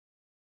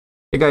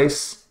Hey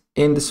guys,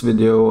 in this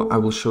video I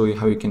will show you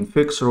how you can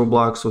fix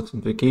Roblox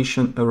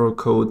Authentication error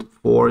code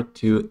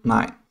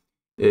 429.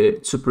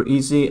 It's super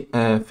easy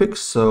fix,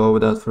 so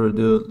without further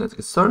ado, let's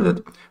get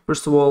started.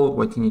 First of all,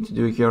 what you need to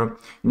do here,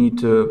 you need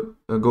to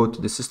go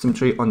to the system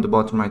tree on the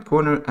bottom right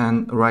corner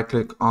and right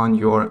click on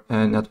your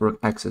network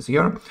access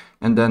here,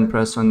 and then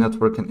press on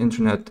network and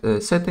internet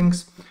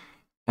settings.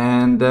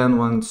 And then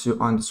once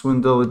you're on this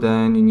window,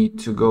 then you need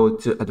to go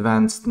to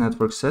advanced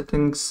network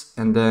settings,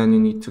 and then you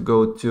need to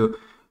go to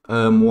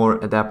more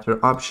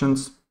adapter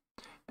options,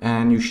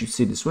 and you should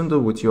see this window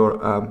with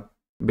your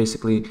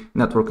basically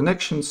network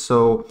connection.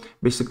 So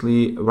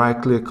basically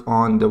right click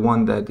on the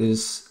one that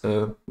is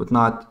with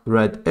not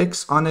red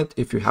X on it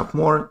if you have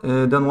more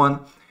than one,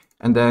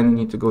 and then you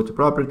need to go to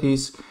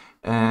properties,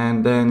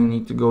 and then you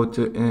need to go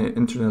to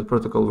Internet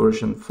Protocol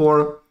version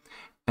 4,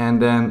 and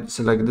then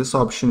select this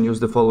option. Use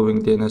the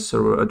following DNS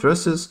server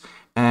addresses,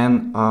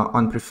 and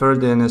on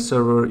preferred DNS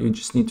server you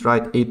just need to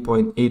write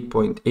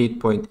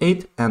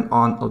 8.8.8.8, and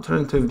on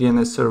alternative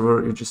DNS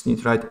server you just need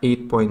to write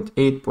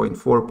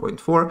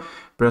 8.8.4.4.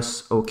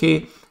 Press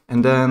OK,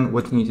 and then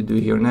what you need to do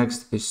here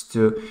next is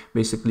to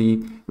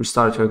basically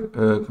restart your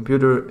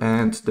computer,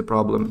 and the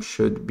problem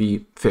should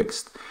be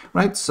fixed.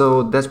 Right,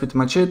 so that's pretty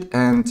much it,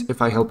 and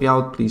if I help you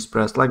out, please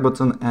press like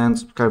button and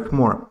subscribe for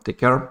more. Take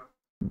care,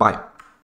 bye.